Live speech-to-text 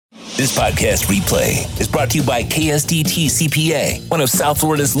This podcast replay is brought to you by KSDT CPA, one of South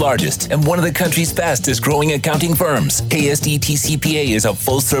Florida's largest and one of the country's fastest growing accounting firms. KSDT CPA is a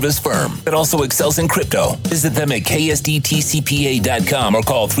full-service firm that also excels in crypto. Visit them at ksdtcpa.com or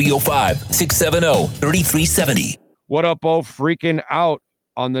call 305-670-3370. What up, Bo? Freaking out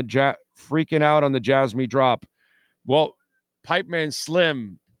on the Jasmy drop. Well, Pipeman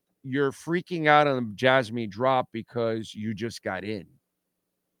Slim, you're freaking out on the Jasmy drop because you just got in.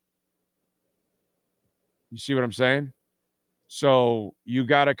 You see what I'm saying? So you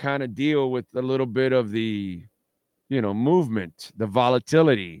got to kind of deal with a little bit of the, movement, the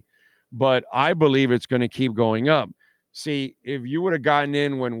volatility. But I believe it's going to keep going up. See, if you would have gotten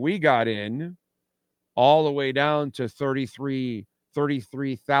in when we got in, all the way down to 33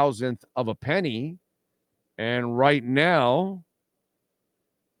 thousandth of a penny, and right now,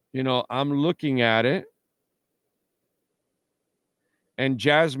 I'm looking at it, and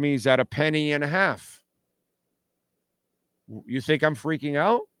Jasmy's at a penny and a half. You think I'm freaking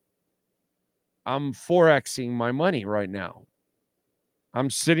out? I'm 4Xing my money right now. I'm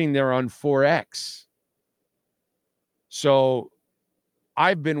sitting there on 4X. So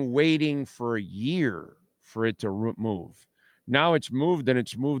I've been waiting for a year for it to move. Now it's moved, and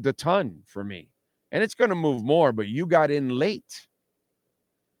it's moved a ton for me. And it's going to move more, but you got in late.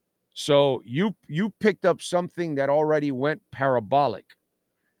 So you picked up something that already went parabolic.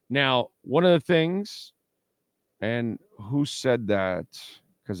 Now, one of the things, and who said that?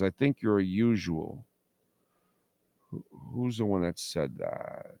 Because I think you're a usual. Who's the one that said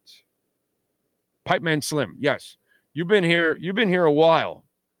that? Pipeman Slim. Yes. You've been here a while.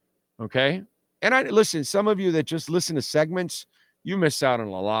 Okay? And listen, some of you that just listen to segments, you miss out on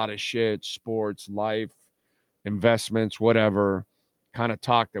a lot of shit, sports, life, investments, whatever kind of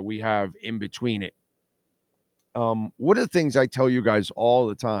talk that we have in between it. One of the things I tell you guys all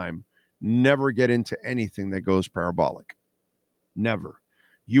the time, never get into anything that goes parabolic. Never.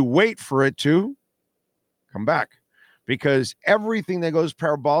 You wait for it to come back, because everything that goes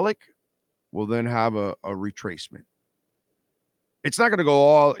parabolic will then have a retracement. It's not going to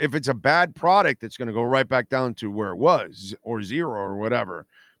go if it's a bad product, it's going to go right back down to where it was, or zero, or whatever.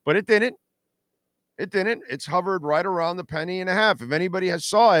 But it didn't. It's hovered right around the penny and a half. If anybody has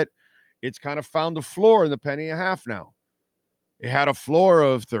saw it, it's kind of found the floor in the penny and a half now. It had a floor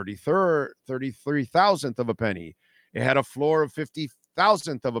of 33 thousandth of a penny. It had a floor of 50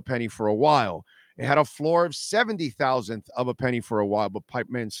 thousandth of a penny for a while. It had a floor of 70 thousandth of a penny for a while. But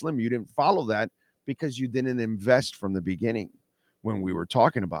Pipeman Slim, you didn't follow that because you didn't invest from the beginning when we were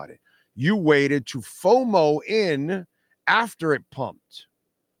talking about it. You waited to FOMO in after it pumped.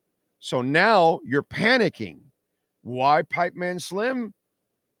 So now you're panicking. Why, Pipeman Slim?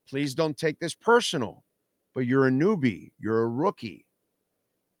 Please don't take this personal. But you're a newbie. You're a rookie.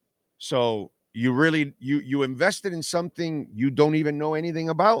 So you really, you invested in something you don't even know anything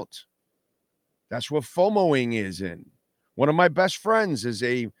about. That's what FOMOing is in. One of my best friends is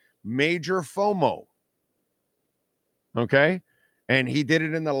a major FOMO. Okay? And he did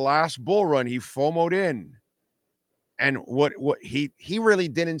it in the last bull run. He FOMO'd in. And what he really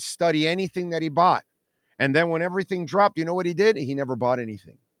didn't study anything that he bought. And then when everything dropped, you know what he did? He never bought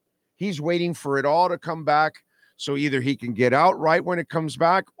anything. He's waiting for it all to come back, so either he can get out right when it comes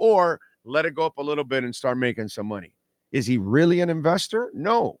back or let it go up a little bit and start making some money. Is he really an investor?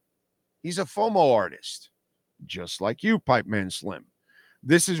 No. He's a FOMO artist, just like you, Pipeman Slim.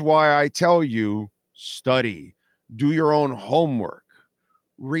 This is why I tell you, study, do your own homework,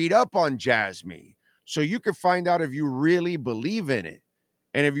 read up on Jasmy, so you can find out if you really believe in it.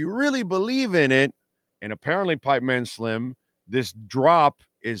 And if you really believe in it, and apparently, Pipeman Slim, this drop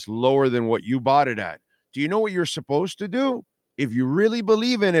is lower than what you bought it at. Do you know what you're supposed to do? If you really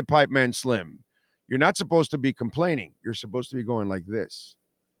believe in it, Pipeman Slim, you're not supposed to be complaining. You're supposed to be going like this.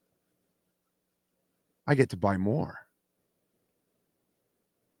 I get to buy more.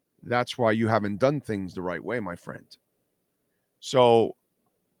 That's why you haven't done things the right way, my friend. So,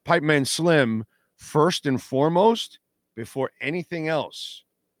 Pipeman Slim, first and foremost, before anything else,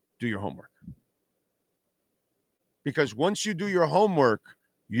 do your homework. Because once you do your homework,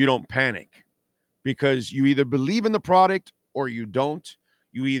 you don't panic. Because you either believe in the product or you don't.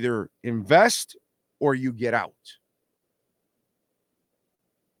 You either invest or you get out.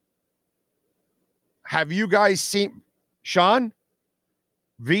 Have you guys seen, Sean?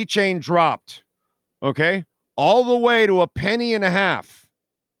 V-Chain dropped, okay? All the way to a penny and a half.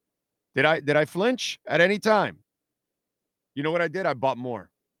 Did I flinch at any time? You know what I did? I bought more.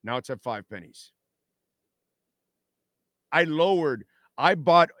 Now it's at 5 pennies. I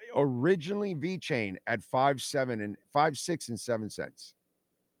bought originally V-Chain at 5, 6, and 7 cents.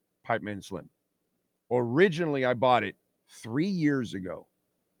 Pipe Man Slim. Originally, I bought it 3 years ago.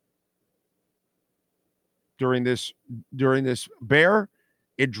 During this bear,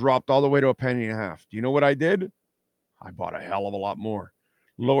 it dropped all the way to a penny and a half. Do you know what I did? I bought a hell of a lot more.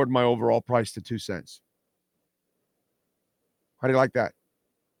 Lowered my overall price to 2 cents. How do you like that?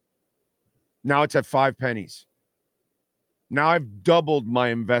 Now it's at 5 pennies. Now I've doubled my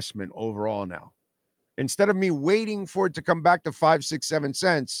investment overall now. Instead of me waiting for it to come back to 5, 6, 7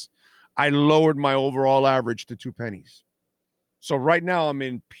 cents, I lowered my overall average to 2 pennies. So right now I'm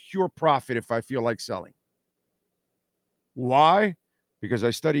in pure profit if I feel like selling. Why? Because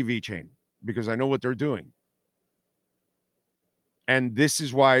I study VeChain, because I know what they're doing. And this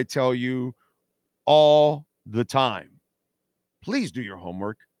is why I tell you all the time, please do your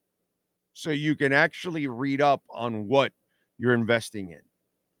homework so you can actually read up on what you're investing in.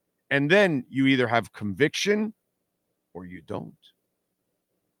 And then you either have conviction or you don't.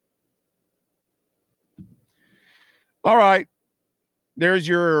 All right. There's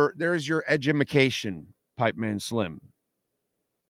your education, Pipe Man Slim.